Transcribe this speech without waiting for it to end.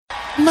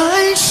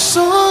My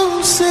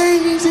soul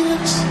says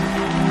yes,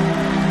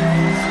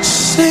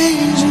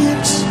 says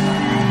yes,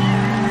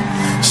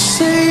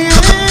 say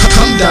yes.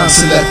 Come down,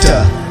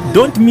 selector.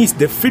 Don't miss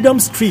the Freedom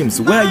Streams,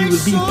 where you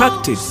will be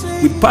impacted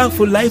with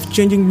powerful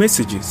life-changing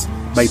messages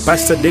by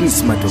Pastor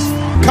Dennis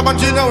Matovu. Come on,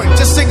 do you know it?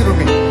 Just sing it with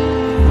me.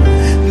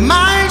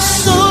 My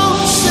soul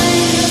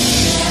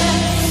says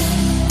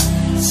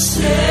yes,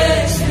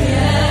 says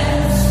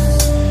yes,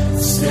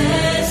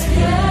 says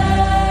yes.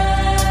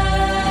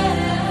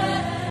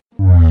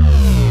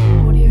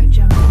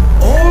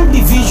 All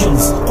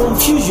divisions,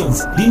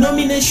 confusions,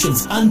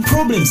 denominations, and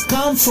problems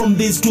come from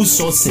these two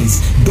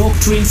sources,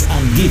 doctrines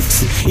and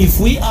gifts. If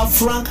we are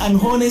frank and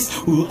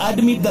honest, we will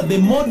admit that the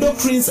more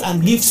doctrines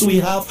and gifts we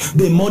have,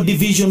 the more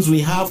divisions we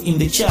have in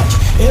the church.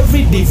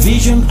 Every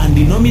division and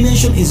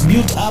denomination is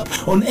built up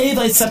on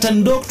either a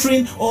certain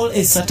doctrine or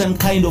a certain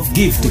kind of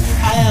gift.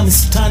 I am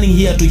standing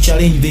here to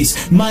challenge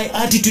this. My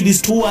attitude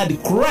is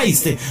toward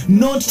Christ,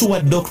 not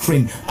toward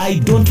doctrine. I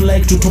don't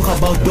like to talk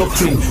about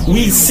doctrine.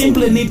 We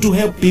simply need to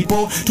help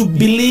people to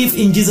believe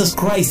in Jesus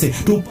Christ,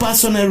 to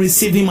personally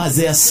receive him as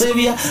their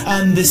Savior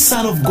and the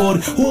Son of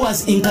God, who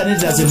was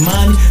incarnated as a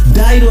man,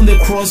 died on the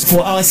cross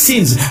for our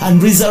sins,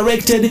 and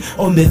resurrected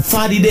on the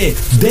third day.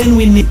 Then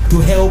we need to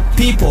help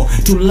people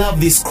to love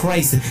this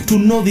Christ, to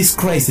know this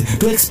Christ,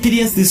 to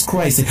experience this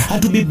Christ,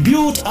 and to be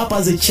built up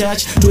as a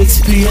church to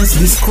experience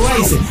this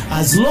Christ.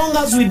 As long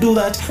as we do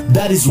that,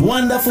 that is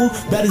wonderful,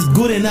 that is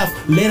good enough.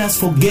 Let us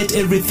forget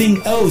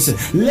everything else.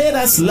 Let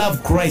us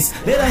love Christ.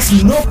 Let us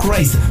know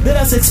Christ. Let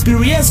us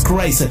experience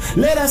Christ.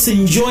 Let us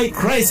enjoy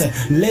Christ.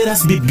 Let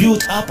us be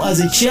built up as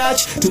a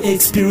church to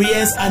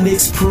experience and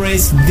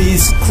express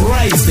this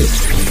Christ.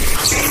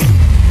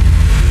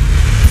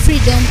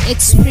 Freedom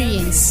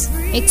Experience.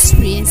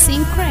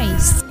 Experiencing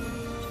Christ.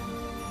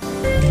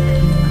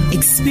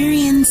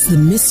 Experience the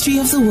mystery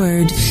of the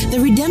Word, the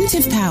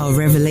redemptive power of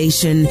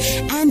revelation,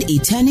 and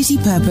eternity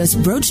purpose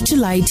brought to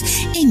light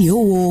in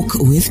your walk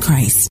with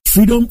Christ.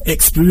 Freedom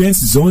Experience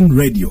Zone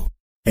Radio.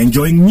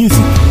 Enjoying music.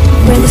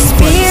 When the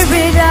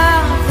Spirit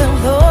of the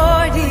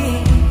Lord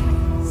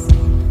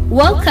is.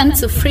 Welcome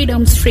to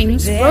Freedom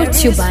Streams, brought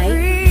to you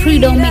by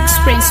Freedom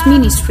Experience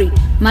Ministry,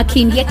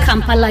 Makindye,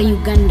 Kampala,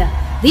 Uganda.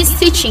 These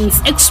teachings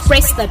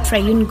express the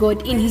triune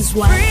God in His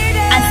Word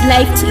as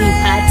life to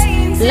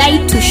impart,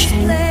 light to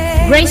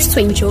shine, grace to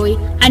enjoy,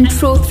 and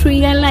truth to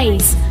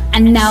realize.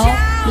 And now,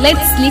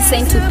 let's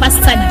listen to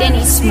Pastor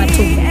Dennis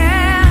Matovu.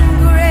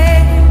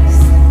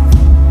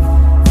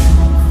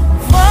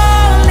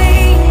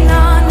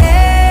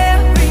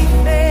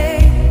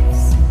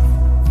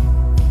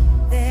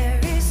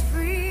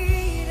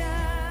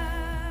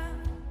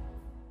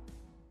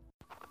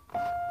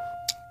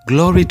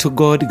 Glory to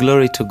God,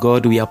 glory to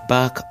God. We are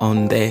back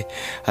on the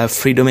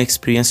Freedom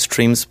Experience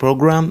Streams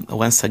program.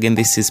 Once again,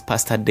 this is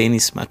Pastor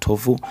Dennis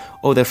Matovu,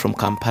 all the way from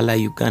Kampala,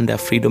 Uganda,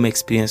 Freedom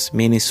Experience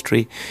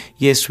Ministry.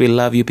 Yes, we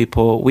love you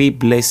people. We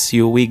bless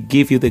you. We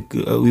give you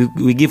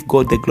we give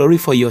God the glory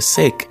for your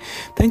sake.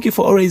 Thank you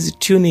for always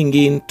tuning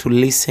in to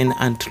listen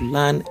and to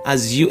learn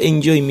as you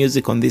enjoy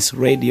music on this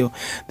radio.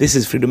 This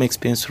is Freedom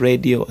Experience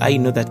Radio. I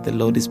know that the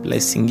Lord is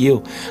blessing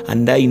you,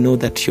 and I know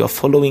that you are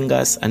following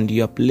us and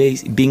you are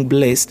being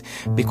blessed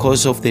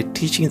because of the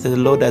teachings that the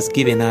Lord has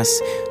given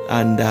us,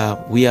 and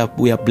we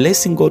are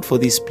blessing God for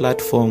this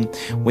platform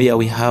where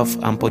we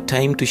have ample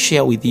time to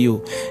share with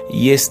you.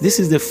 Yes, this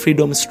is the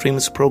Freedom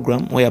Streams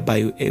program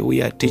whereby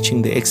we are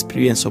teaching the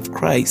experience of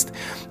Christ,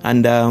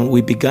 and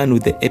we began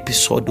with the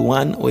episode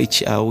 1,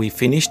 which we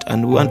finished,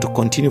 and we want to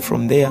continue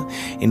from there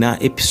in our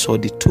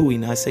episode 2,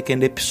 in our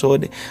second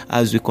episode,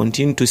 as we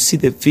continue to see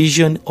the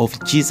vision of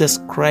Jesus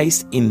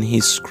Christ in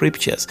His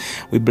scriptures.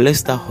 We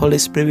bless the Holy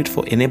Spirit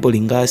for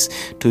enabling us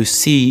to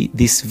see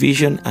this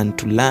vision and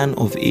to learn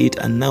of it,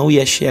 and now we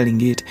are sharing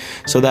it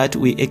so that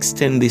we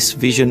extend this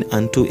vision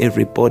unto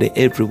everybody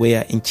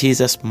everywhere in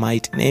Jesus'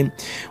 mighty name.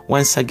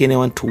 Once again, I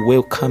want to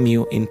welcome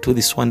you into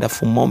this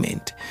wonderful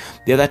moment.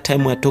 The other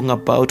time we were talking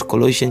about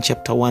Colossians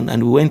chapter 1,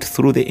 and we went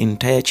through the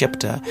entire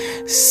chapter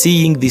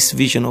seeing this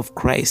vision of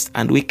Christ,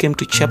 and we came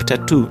to chapter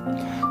 2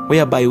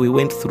 whereby we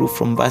went through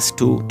from verse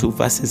 2 to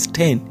verses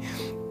 10.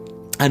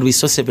 And we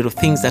saw several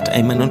things that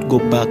I may not go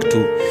back to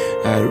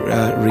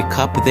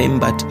recap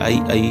them, but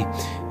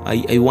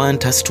I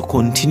want us to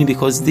continue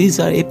because these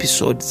are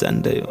episodes,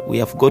 and we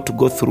have got to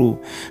go through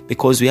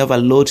because we have a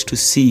lot to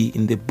see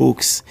in the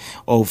books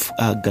of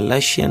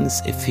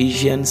Galatians,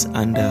 Ephesians,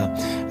 and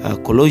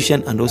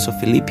Colossians, and also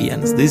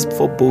Philippians. These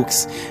 4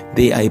 books,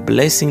 they are a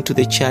blessing to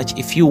the church.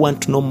 If you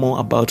want to know more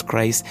about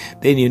Christ,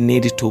 then you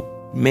need to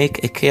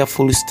make a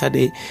careful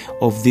study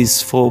of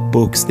these 4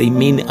 books. They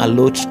mean a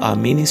lot to our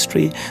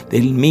ministry.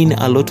 They mean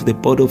a lot to the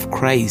body of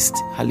Christ.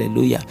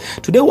 Hallelujah.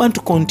 Today I want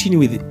to continue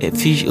with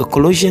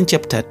Colossians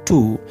chapter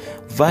 2,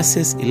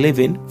 verses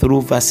 11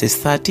 through verses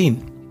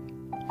 13.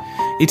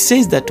 It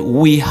says that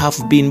we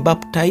have been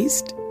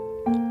baptized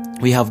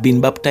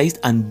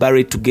and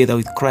buried together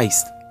with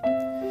Christ,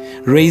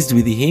 raised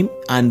with Him,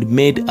 and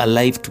made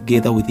alive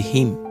together with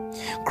Him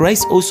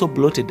Christ also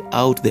blotted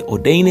out the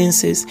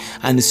ordinances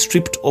and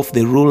stripped off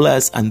the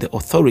rulers and the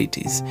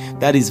authorities.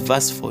 That is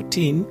verse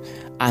 14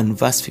 and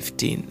verse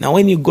 15. Now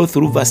when you go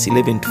through verse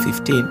 11 to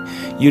 15,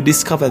 you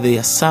discover there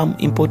are some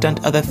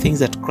important other things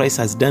that Christ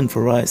has done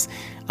for us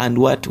and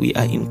what we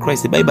are in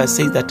Christ. The Bible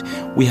says that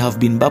we have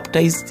been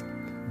baptized,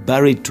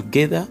 buried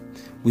together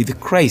with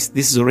Christ.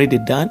 This is already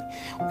done.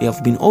 We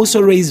have been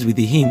also raised with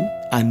him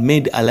and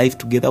made alive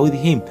together with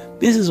him.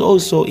 This is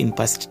also in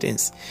past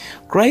tense.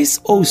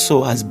 Christ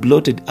also has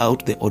blotted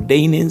out the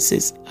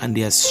ordinances and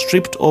he has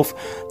stripped off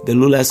the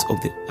rulers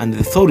and the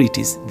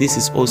authorities. This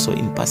is also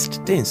in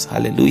past tense.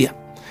 Hallelujah.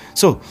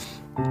 So,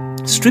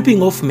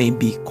 stripping off may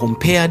be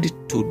compared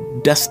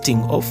to dusting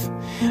off,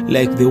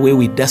 like the way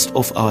we dust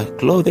off our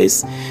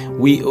clothes.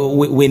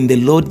 When the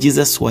Lord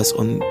Jesus was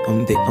on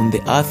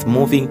the earth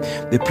moving,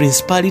 the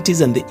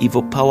principalities and the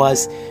evil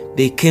powers,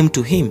 they came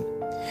to him.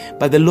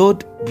 But the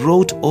Lord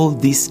brought all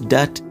this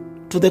dirt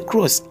to the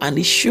cross and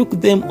he shook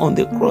them on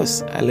the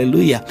cross.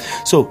 Hallelujah.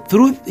 So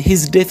through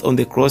his death on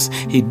the cross,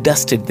 he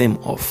dusted them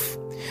off.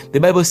 The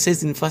Bible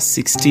says in verse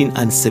 16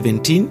 and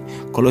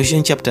 17,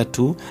 Colossians chapter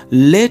 2,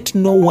 let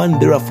no one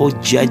therefore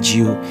judge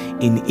you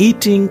in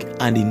eating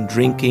and in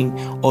drinking,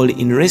 or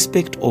in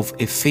respect of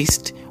a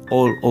feast,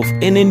 or of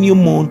any new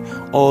moon,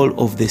 or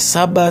of the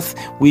Sabbath,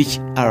 which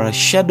are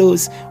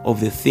shadows of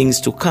the things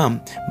to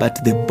come.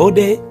 But the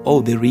body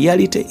or the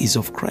reality is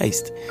of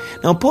Christ.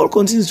 Now Paul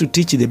continues to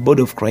teach the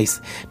body of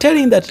Christ,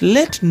 telling that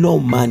let no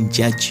man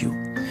judge you.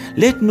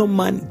 Let no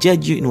man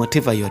judge you in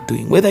whatever you are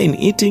doing, whether in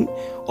eating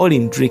or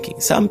in drinking.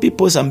 Some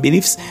people, some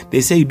beliefs,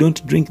 they say you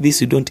don't drink this,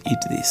 you don't eat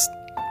this.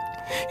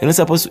 You're not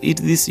supposed to eat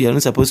this, you're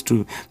not supposed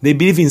to. They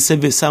believe in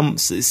some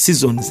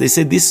seasons. They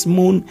say this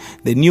moon,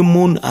 the new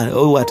moon,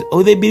 or what.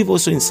 Or they believe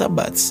also in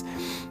Sabbaths.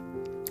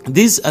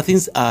 These are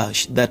things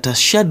that are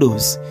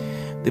shadows.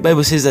 The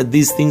Bible says that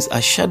these things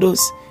are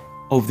shadows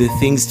of the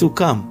things to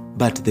come.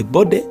 But the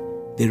body,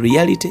 the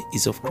reality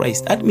is of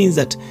Christ. That means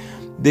that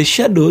the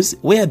shadows,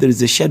 where there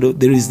is a shadow,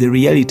 there is the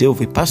reality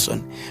of a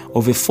person,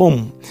 of a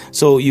form.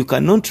 So you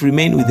cannot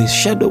remain with a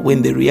shadow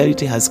when the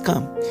reality has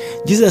come.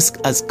 Jesus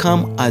has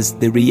come as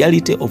the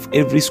reality of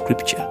every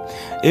scripture,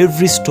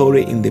 every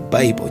story in the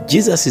Bible.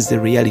 Jesus is the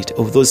reality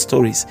of those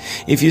stories.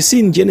 If you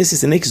see in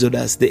Genesis and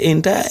Exodus, the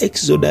entire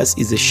Exodus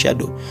is a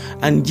shadow,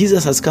 and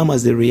Jesus has come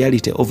as the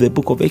reality of the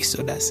book of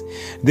Exodus.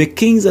 The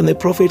kings and the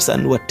prophets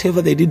and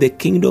whatever they did, the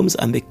kingdoms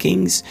and the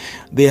kings,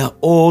 they are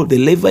all the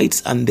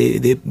Levites and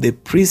the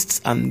priests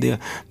and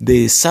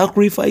the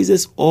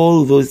sacrifices.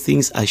 All those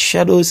things are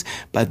shadows,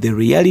 but the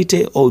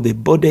reality of the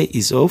body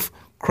is of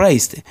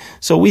Christ.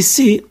 So we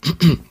see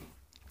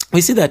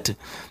that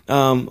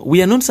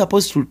we are not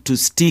supposed to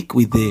stick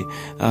with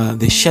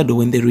the shadow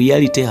when the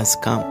reality has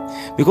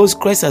come, because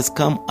Christ has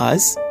come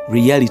as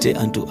reality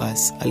unto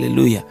us.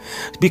 Hallelujah.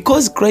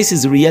 Because Christ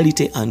is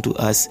reality unto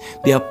us,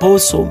 the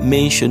apostle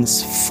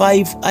mentions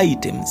 5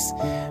 items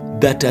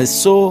that are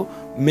so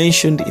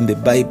mentioned in the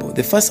Bible.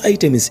 The first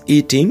item is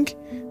eating,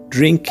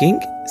 drinking.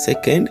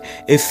 Second,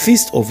 a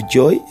feast of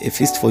joy, a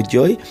feast for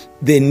joy.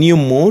 The new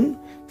moon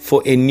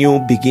for a new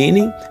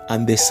beginning,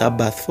 and the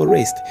Sabbath for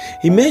rest.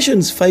 He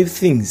mentions 5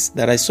 things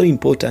that are so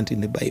important in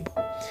the Bible.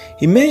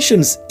 He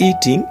mentions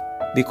eating,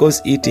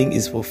 because eating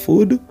is for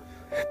food.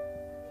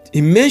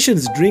 He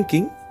mentions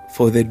drinking,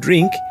 for the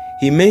drink.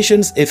 He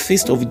mentions a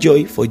feast of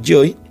joy, for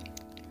joy.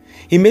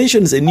 He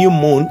mentions a new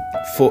moon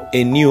for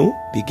a new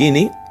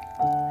beginning.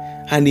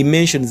 And he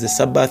mentions the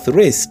Sabbath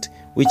rest,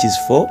 which is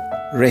for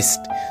rest.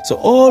 So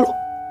all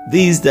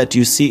these that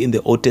you see in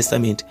the Old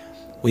Testament,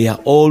 we are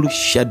all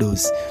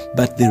shadows,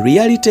 but the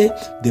reality,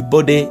 the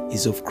body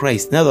is of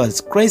Christ. In other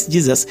words, Christ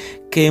Jesus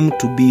came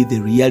to be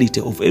the reality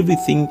of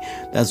everything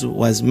that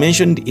was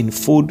mentioned in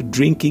food,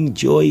 drinking,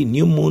 joy,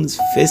 new moons,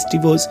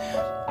 festivals,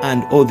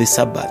 and all the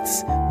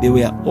Sabbaths. They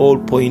were all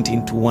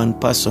pointing to one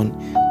person,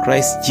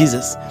 Christ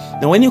Jesus.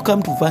 Now when you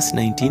come to verse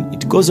 19,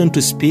 it goes on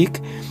to speak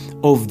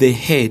of the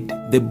head,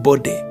 the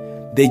body,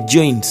 the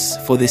joints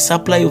for the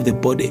supply of the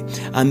body,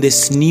 and the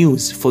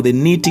sinews for the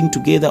knitting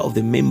together of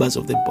the members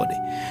of the body.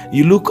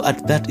 You look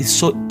at that, it's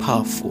so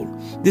powerful.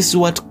 This is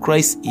what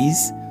Christ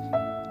is.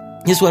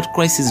 This is what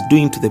Christ is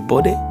doing to the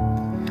body.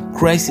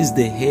 Christ is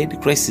the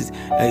head. Christ is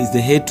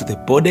the head to the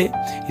body.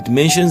 It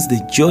mentions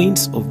the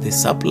joints of the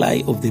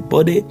supply of the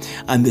body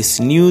and the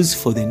sinews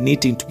for the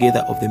knitting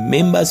together of the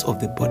members of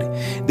the body.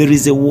 There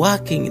is a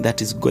working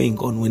that is going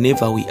on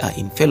whenever we are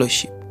in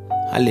fellowship.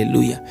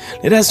 Hallelujah.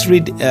 Let us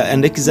read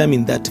and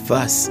examine that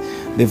verse.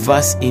 The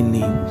verse in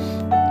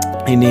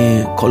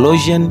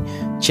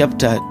Colossians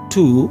chapter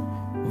 2,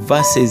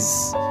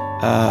 verses,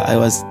 I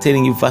was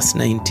telling you verse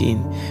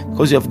 19,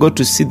 because you have got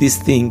to see this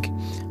thing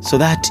so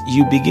that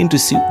you begin to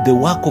see the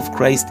work of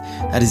Christ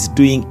that is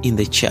doing in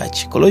the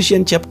church.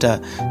 Colossians chapter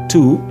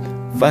 2,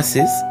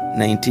 verses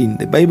 19.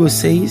 The Bible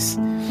says,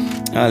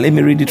 let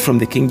me read it from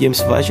the King James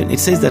Version. It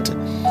says that,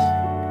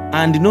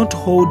 and not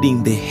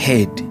holding the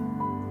head,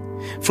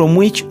 from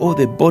which all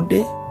the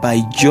body by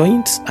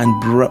joints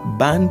and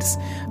bands,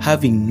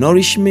 having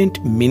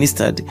nourishment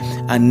ministered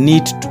and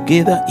knit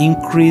together,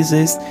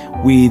 increases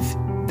with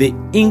the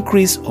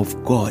increase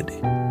of God.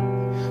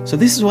 So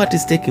this is what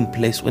is taking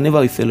place whenever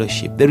we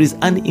fellowship. There is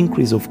an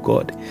increase of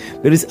God.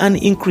 There is an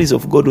increase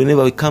of God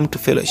whenever we come to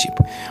fellowship.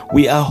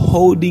 We are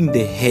holding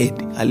the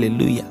head.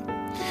 Hallelujah.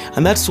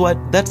 And that's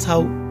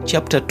how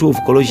chapter 2 of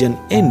Colossians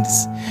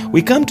ends.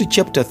 We come to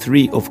chapter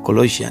 3 of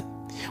Colossians.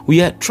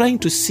 We are trying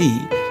to see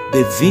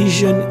the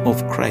vision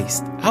of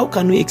Christ. How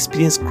can we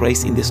experience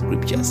Christ in the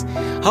scriptures?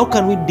 How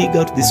can we dig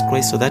out this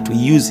Christ so that we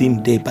use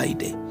him day by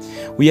day?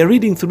 We are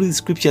reading through the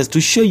scriptures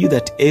to show you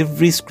that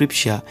every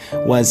scripture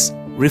was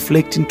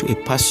reflecting to a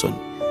person,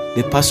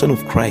 the person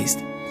of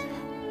Christ.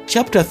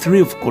 Chapter 3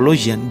 of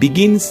Colossians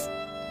begins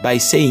by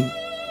saying,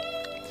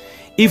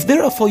 if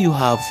therefore you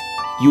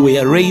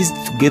were raised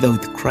together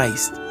with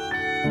Christ,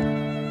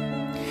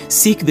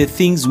 seek the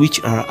things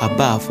which are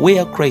above,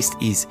 where Christ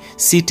is,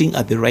 sitting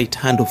at the right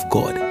hand of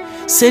God.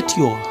 Set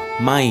your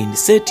mind,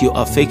 set your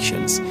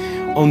affections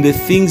on the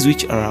things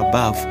which are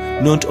above,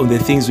 not on the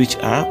things which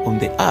are on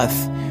the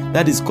earth.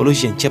 That is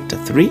Colossians chapter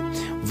 3,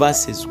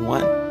 verses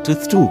 1 to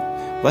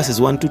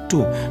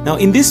 2. Now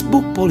in this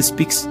book, Paul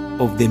speaks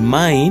of the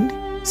mind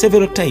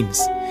several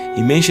times.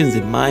 He mentions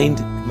the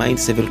mind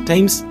several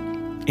times.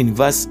 In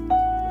verse,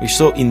 we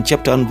saw in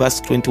chapter 1,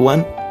 verse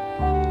 21,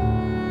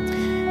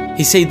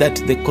 he said that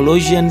the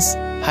Colossians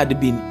had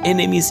been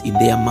enemies in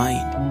their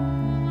mind.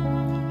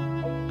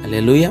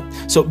 Hallelujah.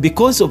 So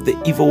because of the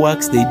evil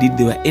works they did,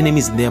 they were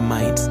enemies in their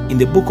minds. In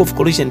the book of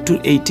Colossians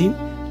 2:18,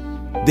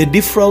 the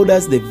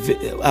defrauders, they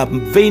are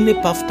vainly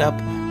puffed up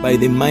by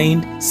the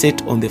mind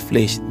set on the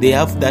flesh. They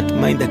have that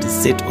mind that is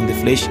set on the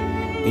flesh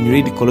when you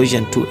read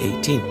Colossians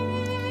 2:18.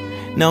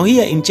 Now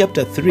here in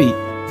chapter 3,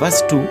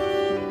 verse 2,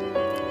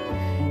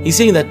 he's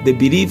saying that the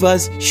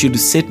believers should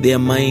set their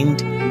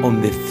mind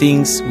on the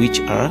things which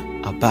are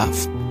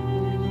above.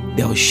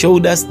 They have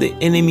showed us the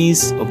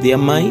enemies of their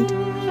mind.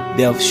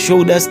 They have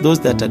showed us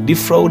those that are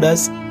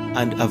defrauders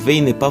and are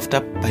vainly puffed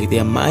up by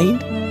their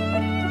mind.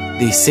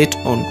 They set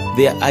on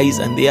their eyes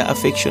and their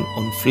affection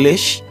on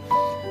flesh,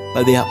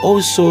 but they are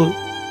also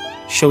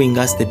showing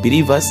us, the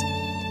believers,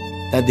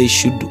 that they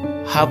should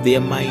have their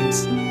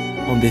minds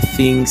on the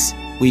things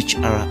which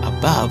are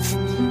above.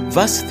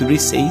 Verse 3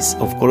 says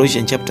of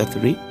Colossians chapter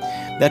 3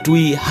 that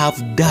we have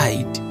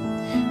died,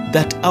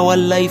 that our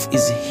life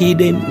is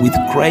hidden with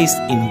Christ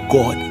in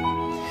God.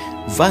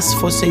 Verse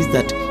 4 says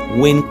that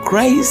when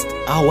Christ,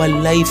 our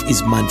life,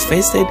 is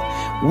manifested,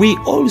 we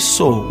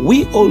also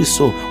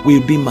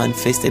will be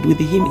manifested with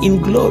him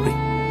in glory.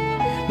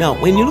 Now,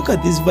 when you look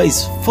at this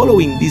verse,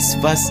 following this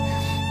verse,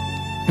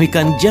 we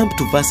can jump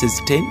to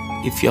verses 10,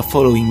 if you are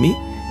following me.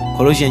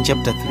 Colossians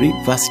chapter 3,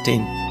 verse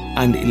 10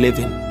 and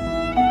 11.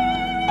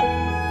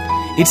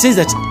 It says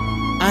that,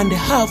 and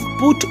have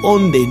put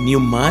on the new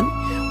man,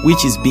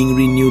 which is being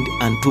renewed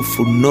unto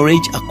full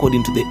knowledge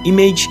according to the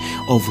image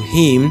of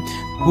him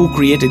who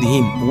created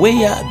him,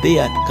 where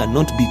there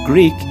cannot be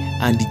Greek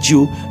and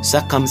Jew,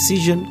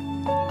 circumcision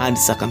and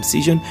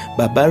circumcision,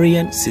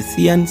 barbarian,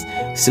 Scythian,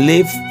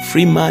 slave,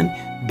 free man,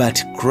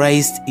 but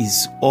Christ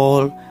is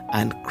all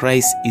and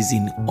Christ is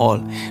in all.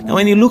 Now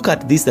when you look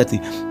at this, that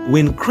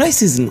when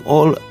Christ is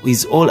all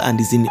and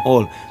is in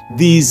all,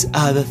 these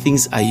other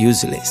things are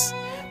useless.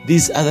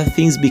 These other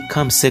things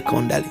become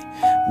secondary.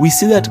 We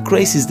see that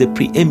Christ is the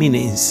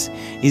preeminence,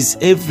 is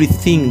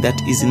everything that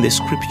is in the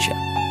scripture.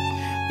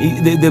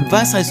 The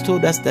verse has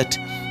told us that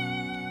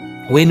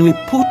when we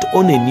put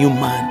on a new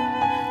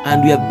man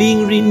and we are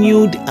being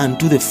renewed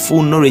unto the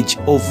full knowledge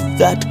of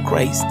that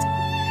Christ,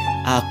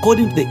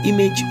 according to the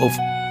image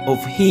of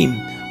him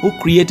who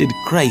created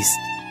Christ,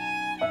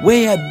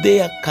 where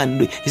there can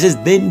be, he says,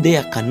 then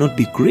there cannot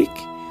be Greek,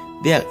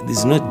 there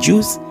is not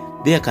Jews,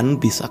 there cannot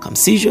be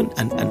circumcision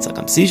and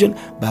uncircumcision,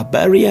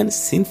 barbarian,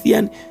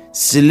 Scythian,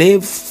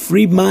 slave,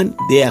 free man,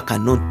 there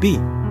cannot be.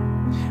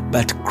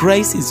 But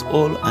Christ is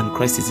all and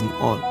Christ is in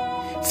all.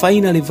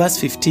 Finally, verse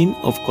 15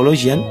 of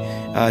Colossians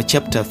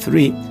chapter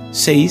 3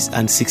 says,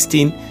 and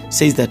 16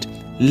 says that,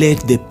 let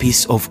the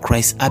peace of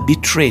Christ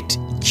arbitrate,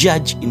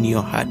 judge in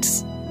your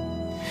hearts,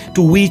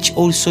 to which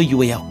also you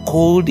were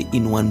called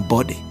in one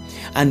body,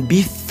 and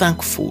be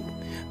thankful.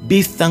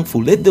 Be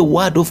thankful. Let the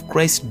word of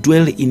Christ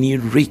dwell in you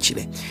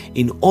richly,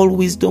 in all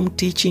wisdom,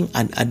 teaching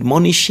and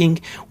admonishing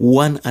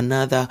one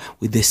another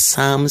with the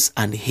psalms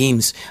and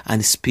hymns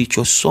and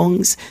spiritual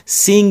songs,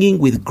 singing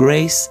with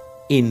grace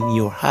in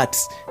your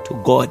hearts to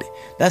God.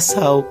 That's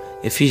how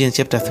Ephesians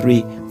chapter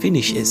 3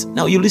 finishes.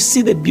 Now you will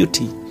see the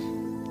beauty.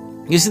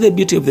 You see the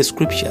beauty of the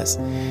scriptures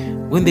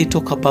when they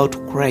talk about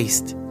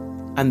Christ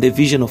and the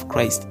vision of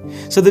Christ.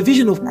 So the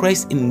vision of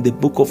Christ in the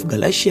book of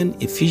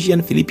Galatians,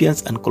 Ephesians,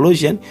 Philippians, and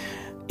Colossians,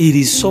 it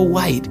is so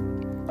wide.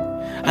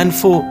 And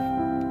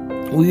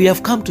we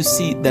have come to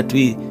see that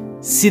we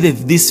see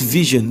this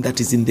vision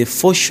that is in the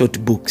 4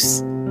 short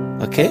books.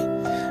 Okay?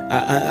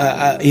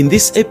 In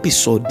these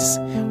episodes,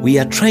 we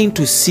are trying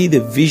to see the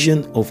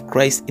vision of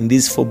Christ in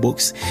these 4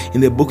 books. In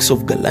the books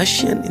of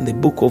Galatians, in the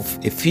book of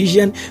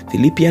Ephesians,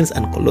 Philippians,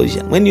 and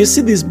Colossians. When you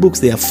see these books,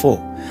 there are 4.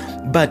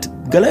 But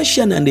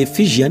Galatians and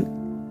Ephesians,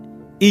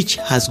 each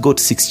has got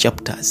 6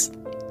 chapters.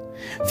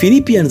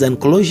 Philippians and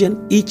Colossians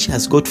each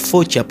has got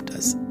 4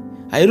 chapters.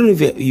 I don't know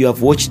if you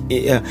have watched,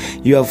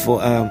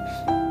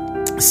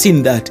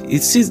 seen that.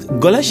 It says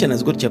Galatians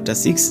has got chapter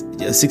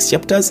 6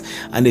 chapters,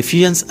 and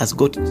Ephesians has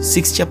got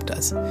 6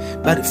 chapters.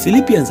 But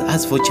Philippians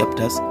has 4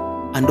 chapters,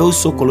 and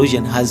also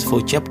Colossians has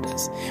 4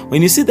 chapters.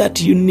 When you see that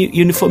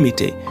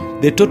uniformity,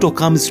 the total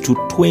comes to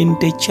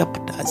 20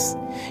 chapters.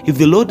 If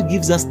the Lord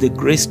gives us the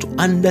grace to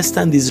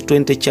understand these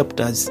 20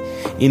 chapters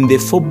in the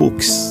 4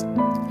 books,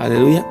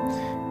 hallelujah,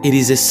 it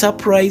is a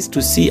surprise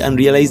to see and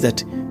realize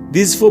that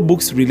these 4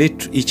 books relate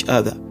to each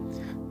other.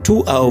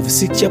 2 are of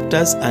 6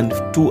 chapters and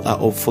 2 are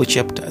of 4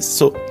 chapters.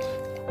 So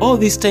all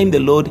this time the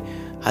Lord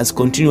has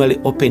continually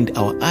opened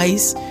our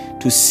eyes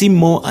to see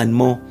more and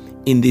more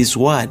in this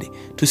word,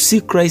 to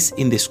see Christ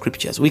in the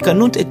scriptures. We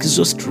cannot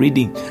exhaust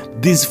reading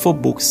these 4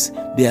 books.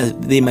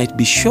 They might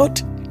be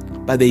short,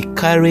 but they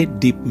carry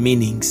deep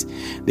meanings.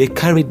 They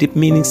carry deep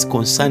meanings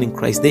concerning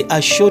Christ. They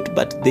are short,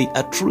 but they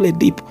are truly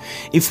deep.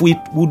 If we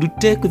would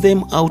take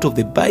them out of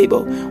the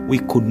Bible, we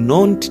could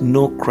not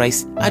know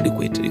Christ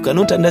adequately. You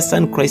cannot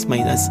understand Christ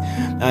minus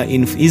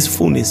in his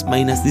fullness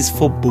minus these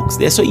 4 books.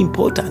 They are so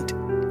important.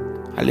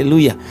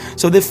 Hallelujah.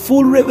 So the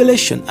full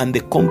revelation and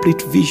the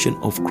complete vision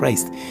of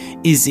Christ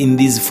is in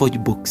these 4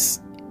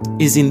 books.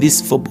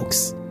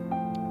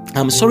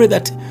 I'm sorry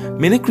that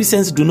many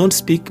Christians do not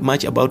speak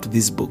much about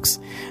these books.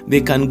 They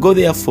can go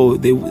there for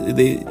the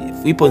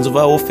weapons of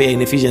our warfare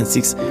in Ephesians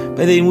 6,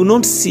 but they will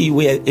not see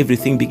where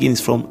everything begins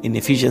from in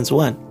Ephesians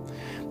 1.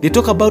 They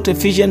talk about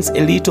Ephesians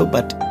a little,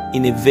 but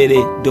in a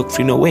very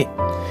doctrinal way.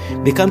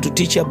 They come to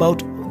teach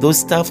about those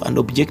stuff and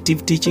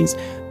objective teachings,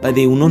 but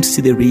they will not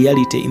see the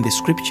reality in the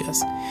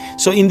scriptures.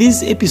 So in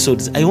these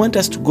episodes, I want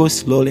us to go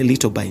slowly,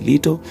 little by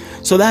little,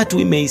 so that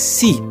we may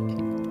see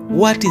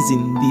what is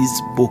in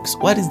these books,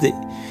 what is the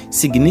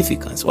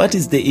significance, what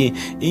is the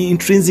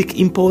intrinsic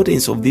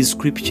importance of these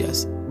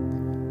scriptures.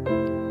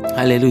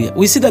 Hallelujah.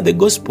 We see that the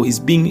gospel is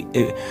being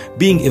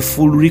a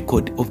full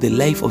record of the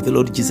life of the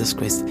Lord Jesus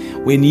Christ.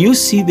 When you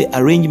see the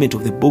arrangement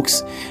of the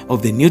books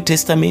of the New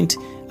Testament,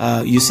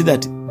 you see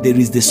that there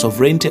is the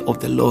sovereignty of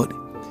the Lord.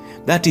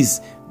 That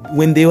is,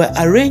 when they were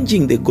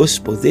arranging the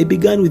gospel, they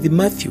began with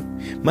Matthew.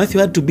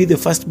 Matthew had to be the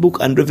first book,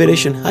 and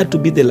Revelation had to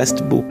be the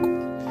last book.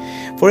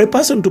 For a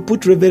person to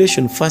put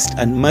Revelation first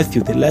and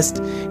Matthew the last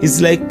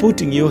is like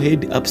putting your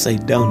head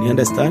upside down, you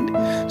understand?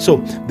 So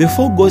the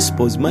 4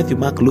 Gospels, Matthew,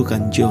 Mark, Luke,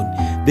 and John,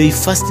 they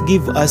first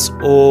give us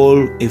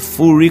all a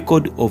full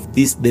record of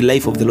the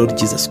life of the Lord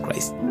Jesus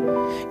Christ,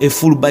 a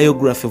full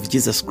biography of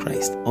Jesus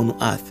Christ on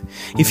earth.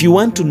 If you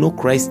want to know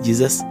Christ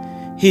Jesus,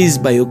 his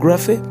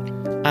biography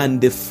and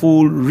the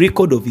full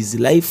record of his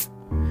life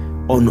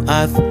on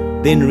earth,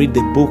 then read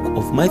the book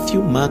of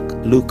Matthew, Mark,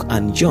 Luke,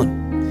 and John.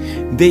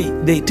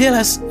 They tell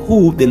us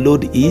who the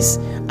Lord is,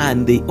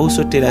 and they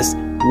also tell us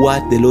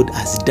what the Lord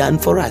has done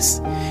for us.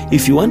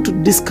 If you want to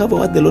discover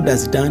what the Lord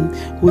has done,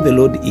 who the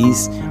Lord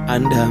is,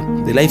 and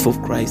the life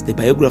of Christ, the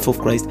biography of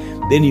Christ,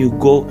 then you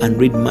go and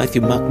read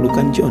Matthew, Mark, Luke,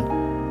 and John.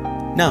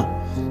 Now,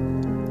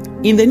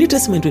 in the New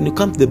Testament, when you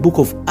come to the book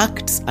of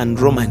Acts and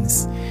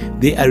Romans,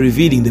 they are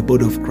revealing the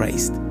body of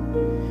Christ.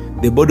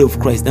 The body of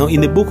Christ. Now,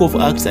 in the book of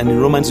Acts and in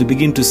Romans, we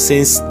begin to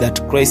sense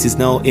that Christ is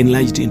now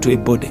enlarged into a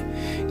body.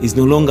 He's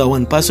no longer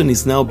one person,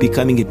 he's now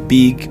becoming a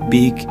big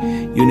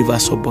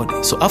universal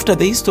body. So after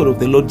the history of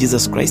the Lord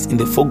Jesus Christ in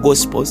the 4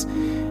 Gospels,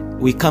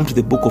 we come to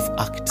the book of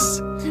Acts.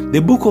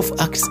 The book of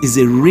Acts is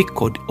a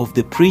record of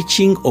the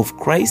preaching of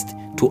Christ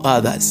to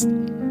others.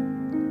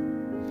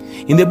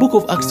 In the book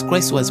of Acts,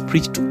 Christ was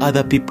preached to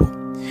other people.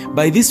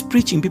 By this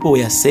preaching, people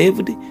were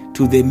saved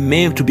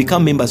to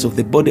become members of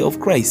the body of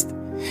Christ.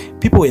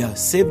 People were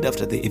saved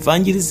after the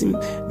evangelism,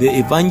 the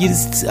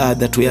evangelists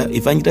that were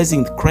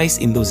evangelizing Christ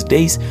in those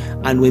days,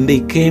 and when they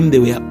came, they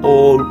were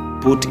all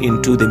put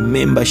into the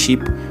membership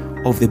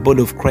of the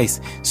body of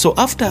Christ. So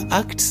after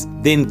Acts,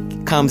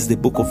 then comes the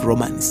book of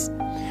Romans.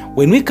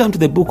 When we come to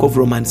the book of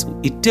Romans,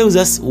 it tells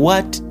us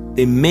what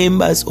the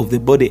members of the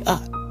body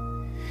are.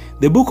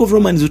 The book of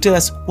Romans will tell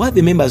us what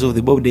the members of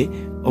the body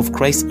of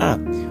Christ are.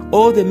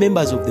 All the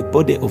members of the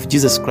body of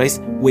Jesus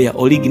Christ were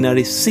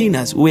originally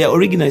sinners.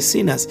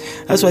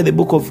 That's why the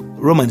book of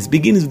Romans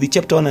begins with the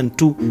chapter 1 and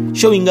 2,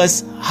 showing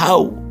us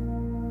how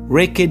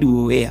wretched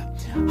we were,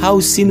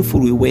 how sinful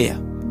we were.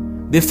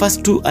 The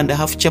first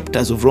 2.5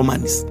 chapters of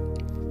Romans,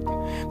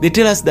 they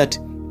tell us that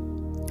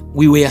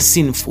we were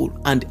sinful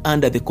and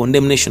under the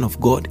condemnation of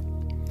God.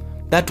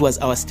 That was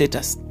our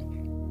status.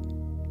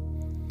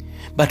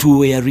 But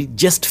we were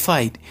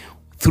justified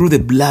through the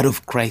blood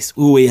of Christ.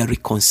 We were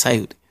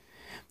reconciled.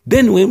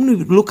 Then when we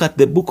look at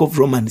the book of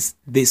Romans,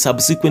 the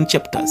subsequent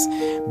chapters,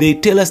 they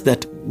tell us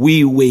that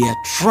we were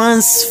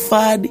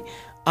transferred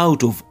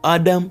out of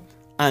Adam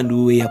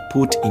and we were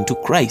put into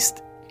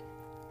Christ.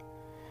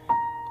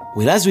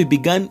 Whereas we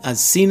began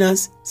as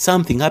sinners,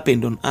 something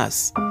happened on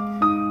us.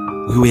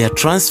 We were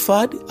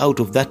transferred out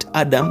of that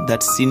Adam,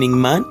 that sinning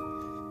man,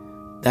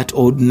 that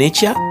old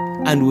nature,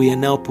 and we are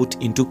now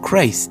put into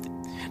Christ.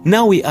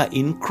 Now we are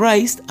in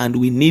Christ and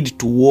we need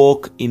to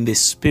walk in the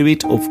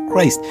spirit of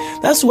Christ.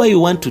 That's why you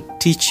want to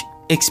teach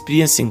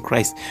experiencing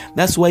Christ.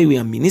 That's why we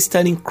are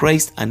ministering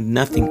Christ and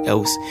nothing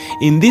else.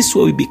 In this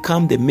way, we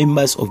become the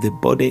members of the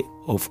body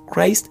of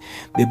Christ,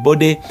 the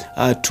body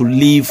to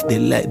live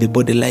the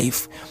body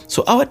life.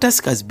 So our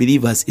task as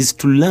believers is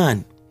to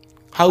learn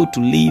how to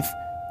live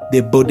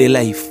the body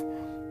life,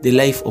 the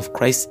life of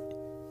Christ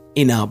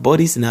in our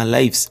bodies, in our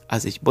lives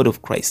as a body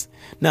of Christ.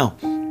 Now,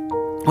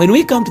 when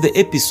we come to the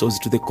episodes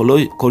to the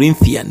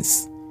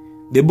Corinthians,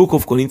 the book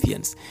of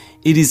Corinthians,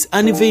 it is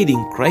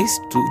unveiling Christ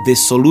to the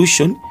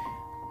solution,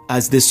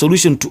 as the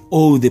solution to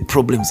all the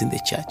problems in the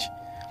church.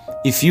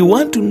 If you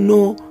want to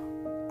know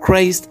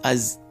Christ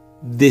as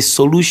the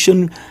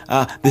solution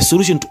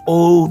to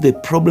all the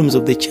problems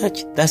of the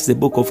church, that's the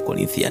book of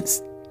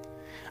Corinthians.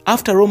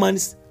 After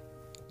Romans,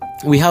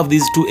 we have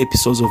these two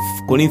episodes of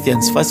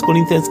Corinthians, 1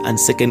 Corinthians and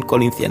 2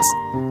 Corinthians.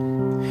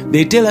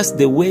 They tell us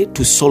the way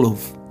to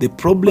solve the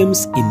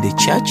problems in the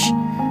church,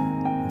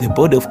 the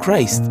body of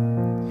Christ.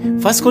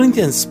 1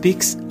 Corinthians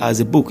speaks as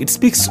a book. It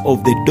speaks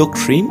of the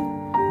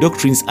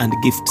doctrines and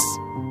gifts.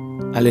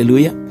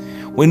 Hallelujah.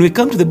 When we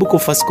come to the book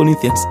of 1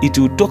 Corinthians, it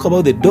will talk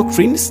about the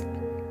doctrines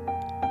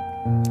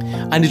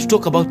and it will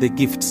talk about the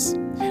gifts.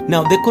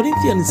 Now, the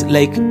Corinthians,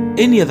 like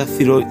any other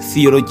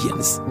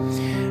theologians,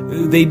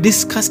 they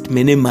discussed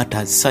many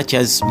matters such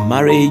as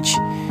marriage,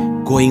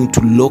 going to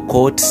law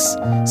courts,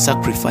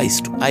 sacrifices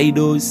to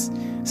idols,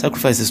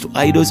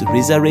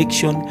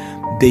 resurrection.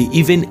 They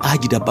even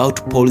urged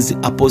about Paul's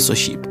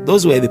apostleship.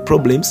 Those were the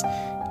problems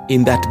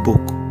in that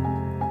book.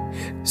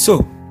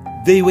 So,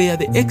 they were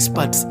the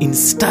experts in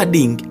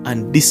studying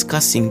and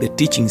discussing the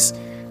teachings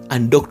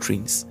and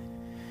doctrines.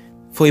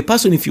 For a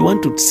person, if you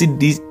want to see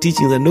these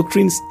teachings and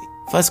doctrines,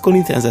 1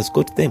 Corinthians has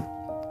got them.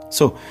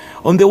 So,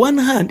 on the one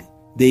hand,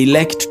 they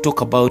like to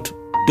talk about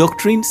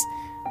doctrines,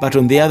 but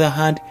on the other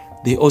hand,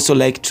 they also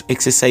like to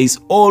exercise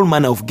all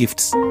manner of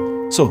gifts.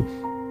 So,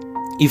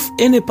 if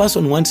any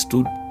person wants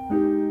to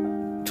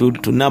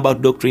know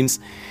about doctrines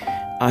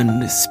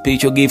and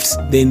spiritual gifts,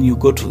 then you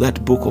go to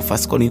that book of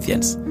 1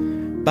 Corinthians.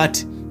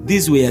 But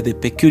these were the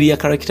peculiar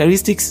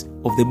characteristics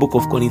of the book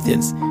of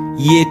Corinthians,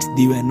 yet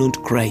they were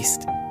not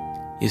Christ.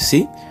 You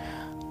see,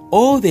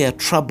 all their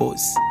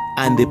troubles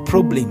and the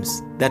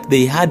problems that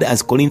they had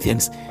as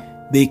Corinthians,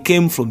 they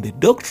came from the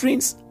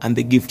doctrines and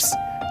the gifts.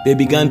 They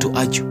began to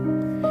argue.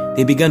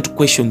 They began to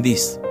question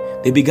this.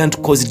 They began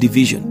to cause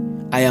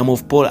division. I am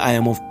of Paul, I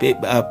am of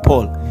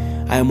Paul.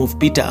 I am of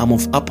Peter, I am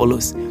of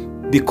Apollos.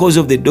 Because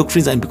of the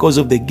doctrines and because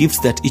of the gifts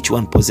that each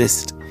one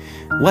possessed.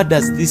 What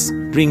does this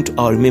bring to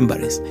our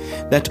remembrance?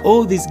 That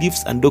all these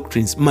gifts and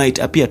doctrines might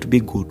appear to be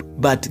good,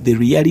 but the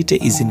reality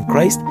is in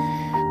Christ.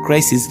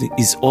 Christ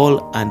is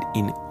all and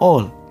in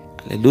all.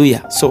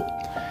 Hallelujah. So,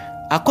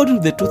 according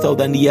to the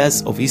 2,000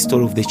 years of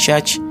history of the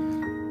church,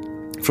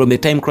 from the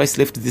time Christ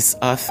left this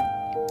earth,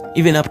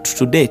 even up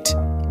to date,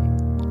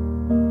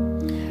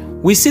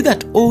 we see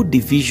that all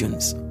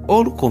divisions,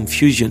 all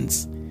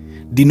confusions,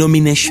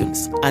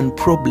 denominations, and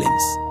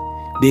problems,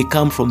 they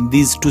come from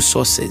these two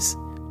sources,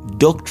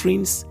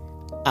 doctrines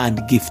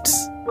and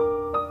gifts.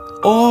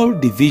 All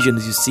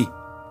divisions you see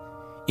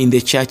in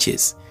the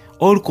churches,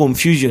 all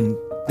confusion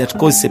that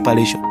cause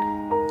separation,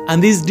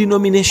 and these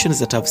denominations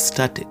that have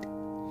started,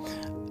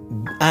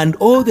 and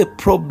all the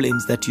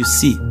problems that you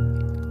see,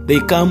 they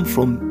come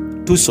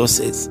from two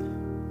sources,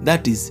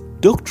 that is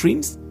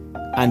doctrines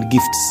and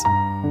gifts.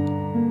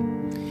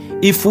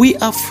 If we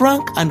are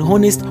frank and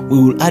honest,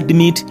 we will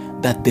admit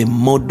that the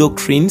more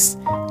doctrines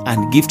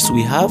and gifts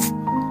we have,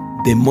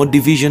 the more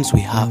divisions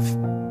we have.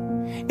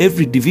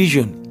 Every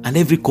division and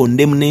every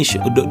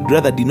condemnation, or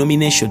rather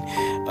denomination,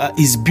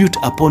 is built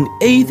upon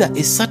either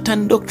a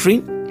certain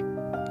doctrine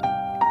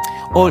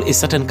or a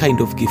certain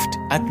kind of gift.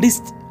 At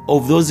least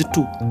of those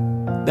two,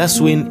 that's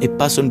when a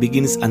person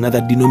begins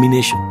another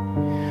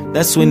denomination.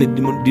 That's when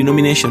a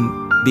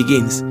denomination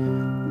begins,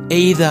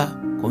 either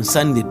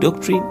concerning the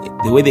doctrine,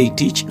 the way they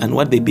teach and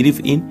what they believe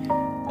in,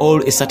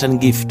 or a certain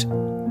gift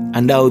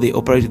and how they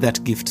operate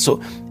that gift.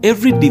 So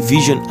every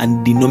division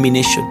and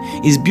denomination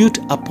is built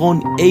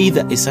upon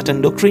either a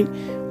certain doctrine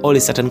or a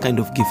certain kind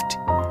of gift.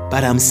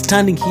 But I'm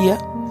standing here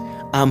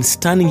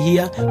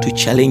to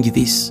challenge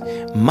this.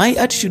 My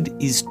attitude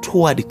is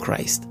toward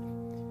Christ.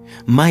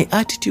 My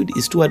attitude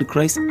is toward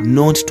Christ,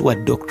 not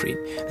toward doctrine.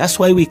 That's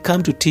why we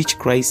come to teach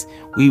Christ.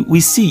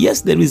 We see,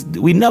 yes,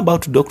 we know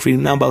about doctrine,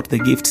 we know about the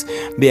gifts.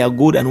 They are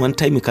good, and one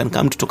time we can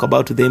come to talk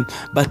about them,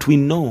 but we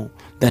know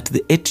that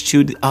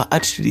our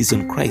attitude is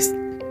on Christ.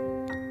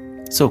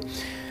 So,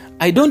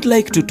 I don't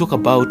like to talk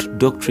about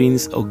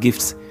doctrines or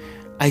gifts.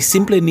 I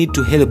simply need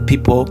to help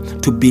people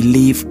to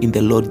believe in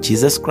the Lord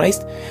Jesus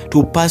Christ,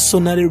 to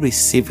personally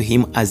receive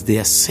Him as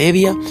their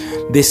Savior,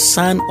 the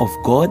Son of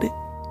God,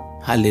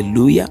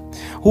 hallelujah,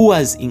 who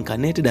was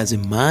incarnated as a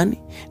man,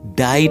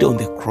 died on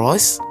the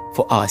cross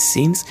for our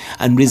sins,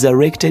 and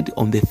resurrected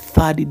on the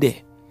third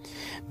day.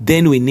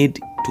 Then we need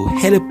to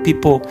help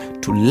people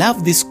to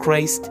love this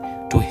Christ,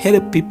 to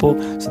help people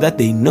so that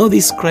they know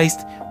this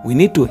Christ We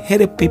need to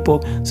help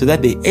people so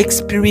that they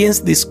experience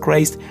this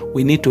Christ.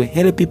 We need to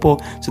help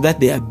people so that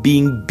they are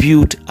being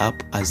built up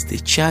as the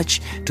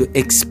church to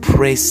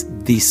express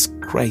this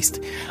Christ.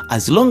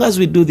 As long as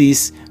we do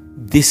this,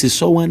 this is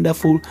so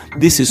wonderful.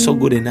 This is so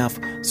good enough.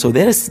 So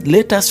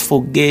let us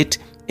forget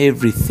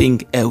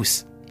everything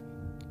else.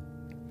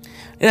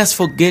 Let us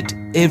forget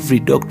every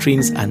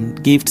doctrines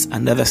and gifts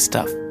and other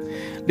stuff.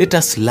 Let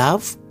us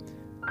love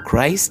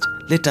Christ.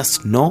 Let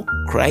us know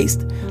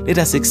Christ. Let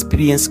us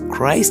experience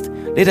Christ.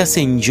 Let us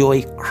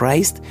enjoy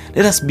Christ.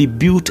 Let us be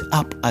built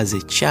up as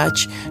a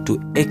church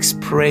to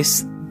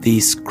express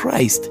this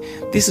Christ.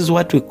 This is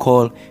what we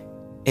call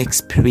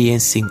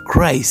experiencing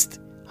Christ.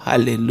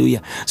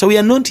 Hallelujah. So we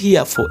are not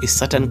here for a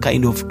certain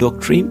kind of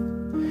doctrine.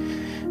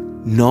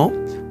 No.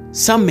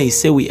 Some may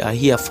say we are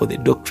here for the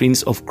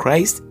doctrines of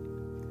Christ.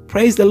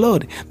 Praise the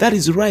Lord. That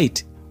is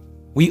right.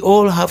 We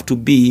all have to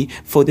be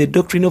for the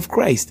doctrine of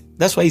Christ.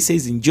 That's why it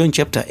says in John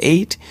chapter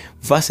 8,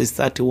 verses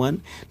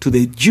 31, to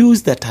the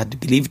Jews that had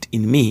believed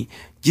in me,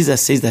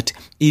 Jesus says that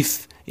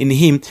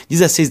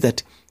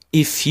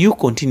if you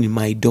continue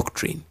my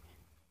doctrine,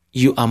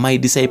 you are my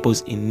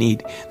disciples in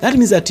need. That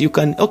means that you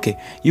can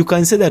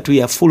say that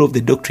we are full of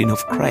the doctrine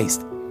of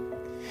Christ.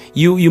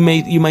 You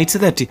might say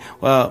that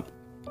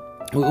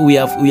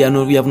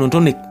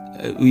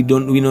we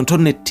not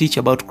only teach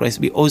about Christ,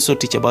 we also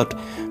teach about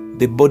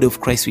the body of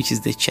Christ, which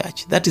is the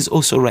church. That is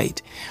also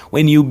right.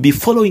 When you be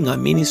following our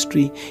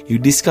ministry, you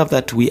discover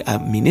that we are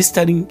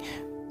ministering,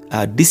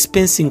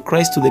 dispensing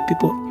Christ to the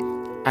people,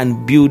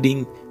 and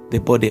building the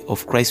body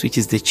of Christ, which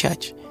is the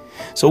church.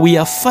 So we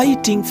are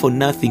fighting for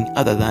nothing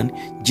other than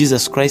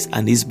Jesus Christ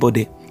and his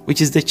body,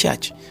 which is the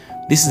church.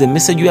 This is the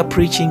message we are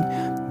preaching.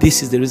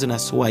 This is the reason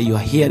as to why you are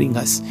hearing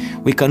us.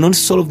 We cannot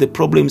solve the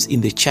problems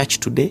in the church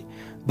today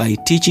by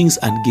teachings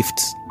and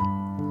gifts.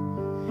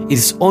 It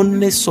is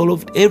only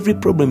solved, every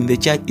problem in the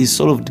church is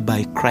solved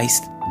by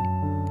Christ,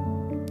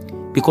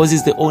 because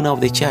he's the owner of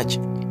the church.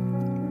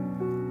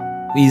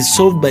 He is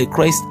solved by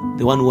Christ,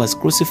 the one who was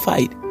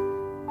crucified.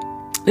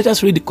 Let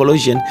us read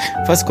Colossians,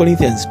 1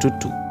 Corinthians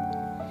 2:2.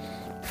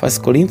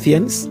 1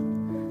 Corinthians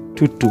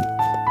 2:2.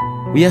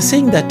 We are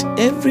saying that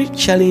every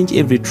challenge,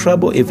 every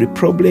trouble, every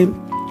problem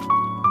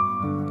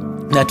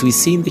that we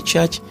see in the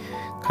church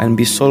can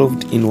be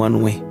solved in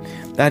one way.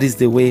 That is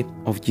the way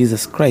of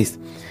Jesus Christ.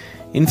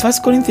 In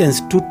 1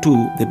 Corinthians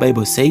 2:2, the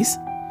Bible says,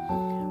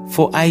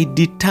 "For I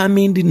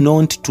determined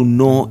not to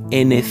know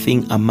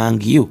anything among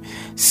you,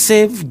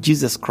 save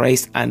Jesus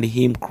Christ and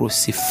him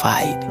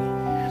crucified."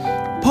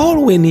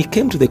 Paul, when he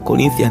came to the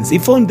Corinthians, he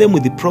found them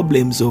with the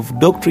problems of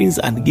doctrines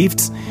and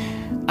gifts,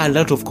 a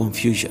lot of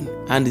confusion,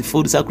 and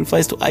food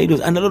sacrifice to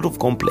idols, and a lot of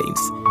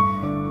complaints.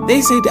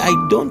 They said,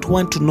 "I don't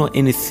want to know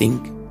anything.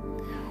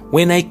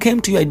 When I came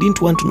to you, I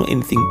didn't want to know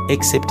anything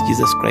except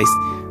Jesus Christ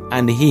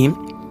and him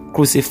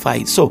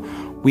crucified." So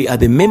we are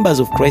the members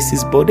of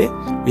Christ's body.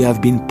 We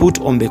have been put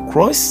on the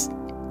cross.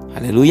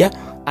 Hallelujah.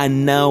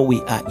 And now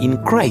we are in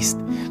Christ.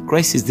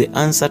 Christ is the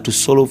answer to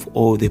solve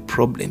all the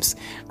problems.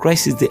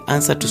 Christ is the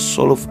answer to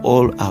solve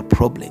all our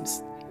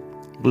problems.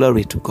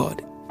 Glory to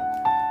God.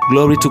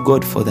 Glory to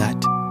God for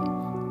that.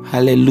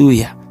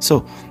 Hallelujah.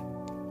 So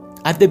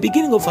at the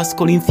beginning of 1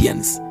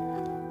 Corinthians,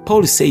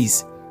 Paul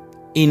says,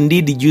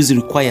 "Indeed, Jews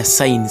require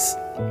signs,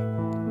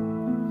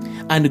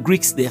 and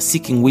Greeks, they are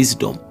seeking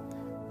wisdom."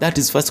 That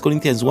is 1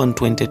 Corinthians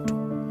 1:22.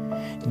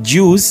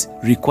 Jews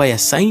require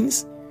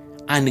signs,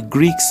 and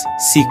Greeks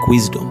seek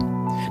wisdom.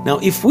 Now,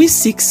 if we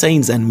seek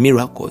signs and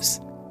miracles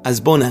as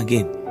born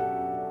again,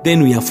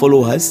 then we are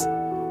followers.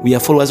 We are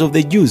followers of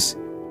the Jews.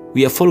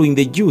 We are following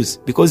the Jews,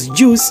 because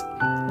Jews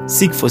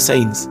seek for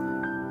signs.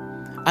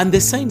 And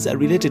the signs are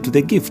related to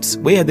the gifts.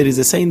 Where there is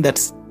a sign,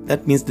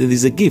 that means there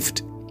is a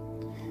gift.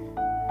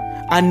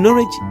 And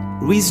knowledge,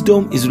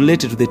 wisdom is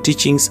related to the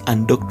teachings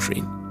and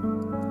doctrine.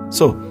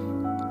 So,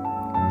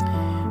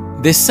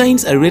 the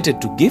signs are related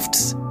to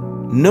gifts.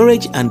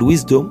 Knowledge and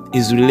wisdom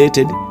is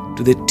related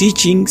to the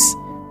teachings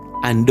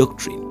and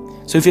doctrine.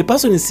 So if a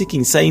person is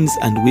seeking signs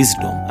and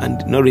wisdom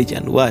and knowledge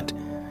and what,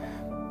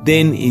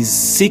 then is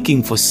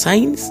seeking for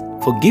signs,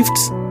 for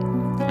gifts,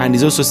 and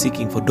is also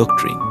seeking for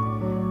doctrine.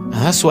 And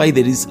that's why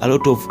there is a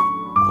lot of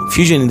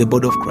confusion in the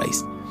body of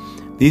Christ.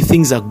 These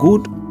things are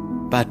good,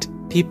 but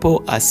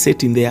people are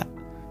setting their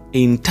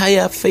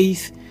entire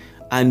faith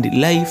and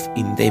life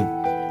in them,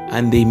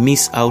 and they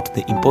miss out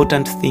the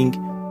important thing,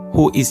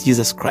 who is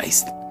Jesus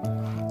Christ.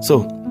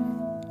 So,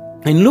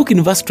 and look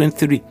in verse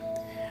 23,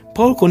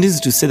 Paul continues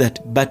to say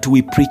that, "But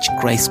we preach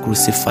Christ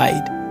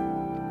crucified."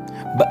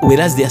 But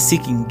whereas they are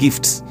seeking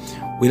gifts,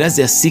 whereas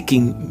they are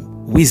seeking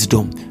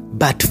wisdom,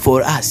 but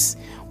for us,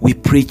 we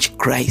preach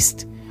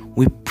Christ.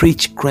 We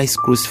preach Christ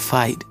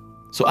crucified.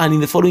 So, and in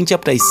the following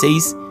chapter, it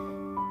says,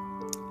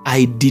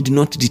 "I did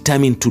not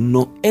determine to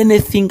know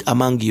anything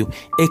among you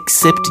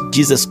except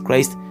Jesus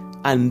Christ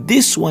and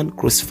this one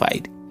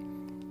crucified."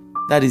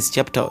 That is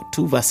chapter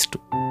 2, verse 2.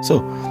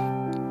 So,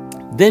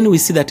 then we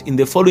see that in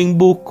the following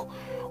book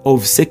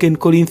of 2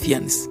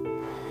 Corinthians,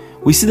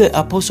 we see that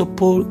Apostle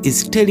Paul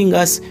is telling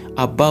us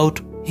about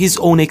his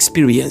own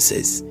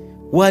experiences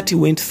what he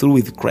went through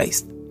with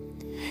Christ.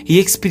 He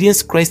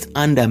experienced Christ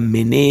under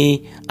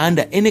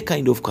any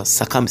kind of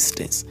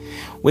circumstance.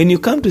 When you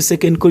come to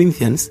 2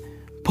 Corinthians,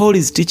 Paul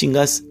is teaching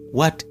us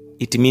what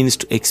it means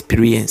to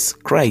experience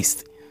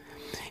Christ.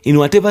 In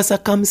whatever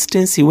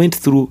circumstance he went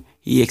through,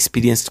 he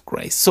experienced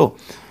Christ. So,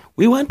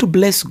 we want to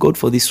bless God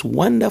for this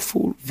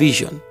wonderful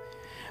vision.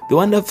 The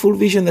wonderful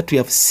vision that we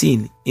have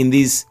seen in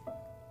these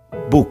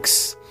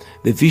books.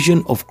 The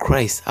vision of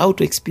Christ. How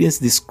to experience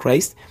this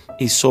Christ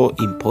is so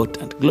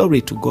important.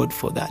 Glory to God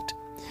for that.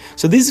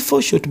 So these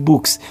 4 short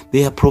books,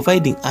 they are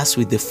providing us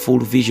with the full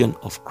vision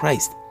of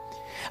Christ.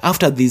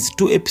 After these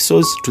 2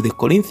 episodes to the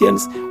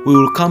Corinthians, we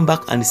will come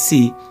back and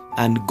see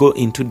and go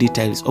into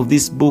details of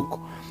these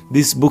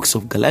books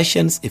of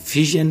Galatians,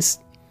 Ephesians,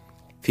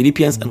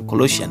 Philippians, and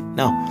Colossians.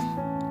 Now,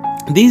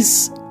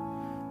 these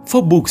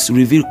 4 books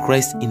reveal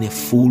Christ in a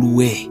full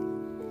way.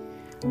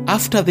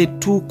 After the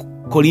 2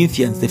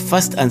 Corinthians, the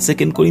 1st and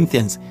 2nd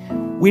Corinthians,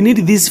 we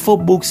need these 4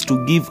 books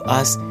to give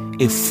us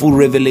a full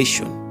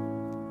revelation,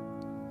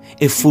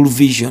 a full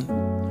vision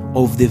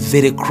of the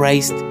very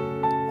Christ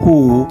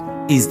who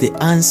is the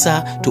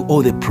answer to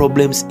all the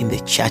problems in the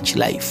church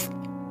life.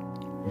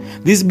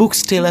 These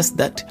books tell us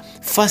that,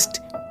 first,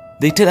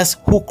 they tell us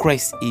who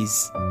Christ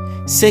is.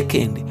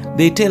 Second,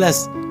 they tell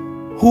us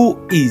how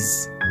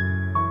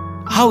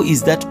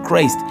is that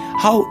Christ,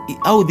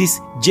 how this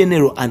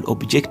general and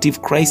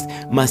objective Christ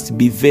must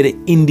be very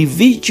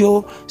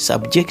individual,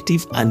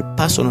 subjective, and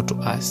personal to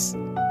us.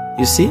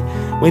 You see,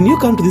 when you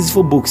come to these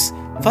 4 books,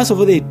 first of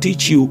all, they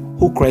teach you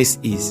who Christ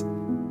is.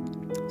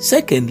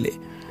 Secondly,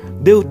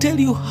 they will tell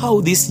you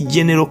how this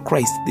general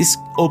Christ, this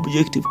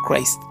objective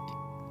Christ,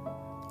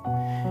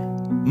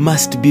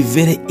 must be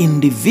very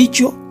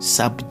individual,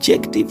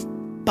 subjective,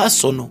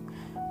 personal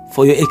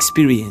for your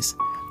experience.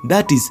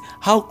 That is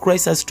how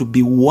Christ has to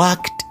be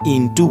worked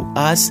into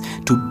us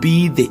to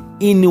be the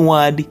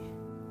inward,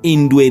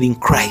 indwelling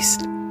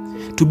Christ.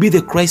 To be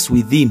the Christ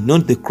within,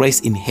 not the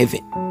Christ in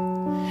heaven.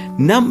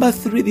 Number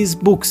 3, these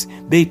books,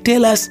 they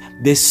tell us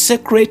the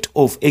secret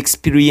of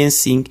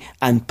experiencing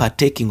and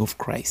partaking of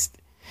Christ.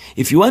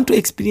 If you want to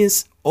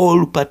experience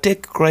or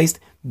partake Christ,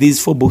 these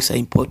 4 books are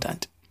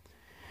important.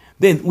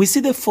 Then we see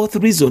the 4th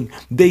reason.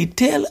 They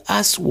tell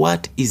us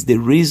what is the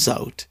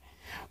result.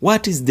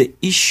 What is the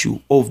issue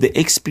of the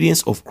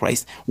experience of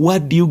Christ?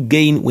 What do you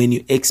gain when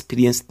you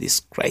experience this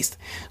Christ?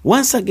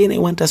 Once again, I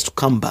want us to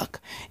come back.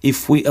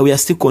 If we are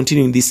still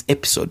continuing these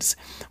episodes.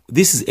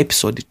 This is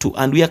episode 2,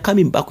 and we are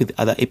coming back with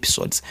other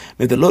episodes.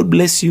 May the Lord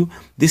bless you.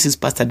 This is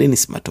Pastor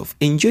Dennis Matov.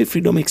 Enjoy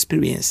Freedom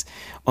Experience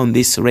on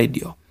this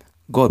radio.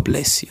 God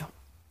bless you.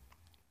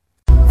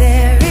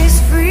 There is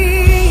freedom.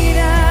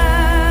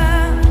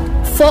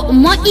 For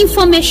more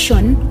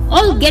information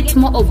or get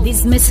more of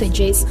these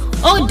messages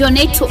or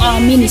donate to our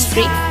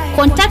ministry,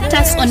 contact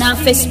us on our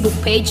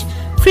Facebook page,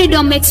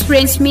 Freedom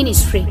Experience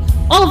Ministry,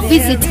 or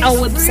visit our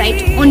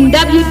website on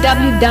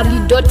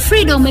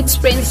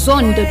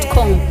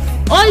www.freedomexperiencezone.com.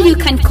 Or you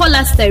can call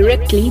us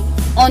directly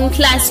on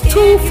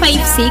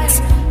 +256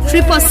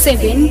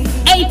 777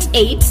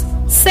 88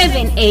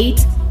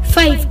 78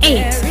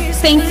 58.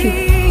 Thank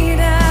you.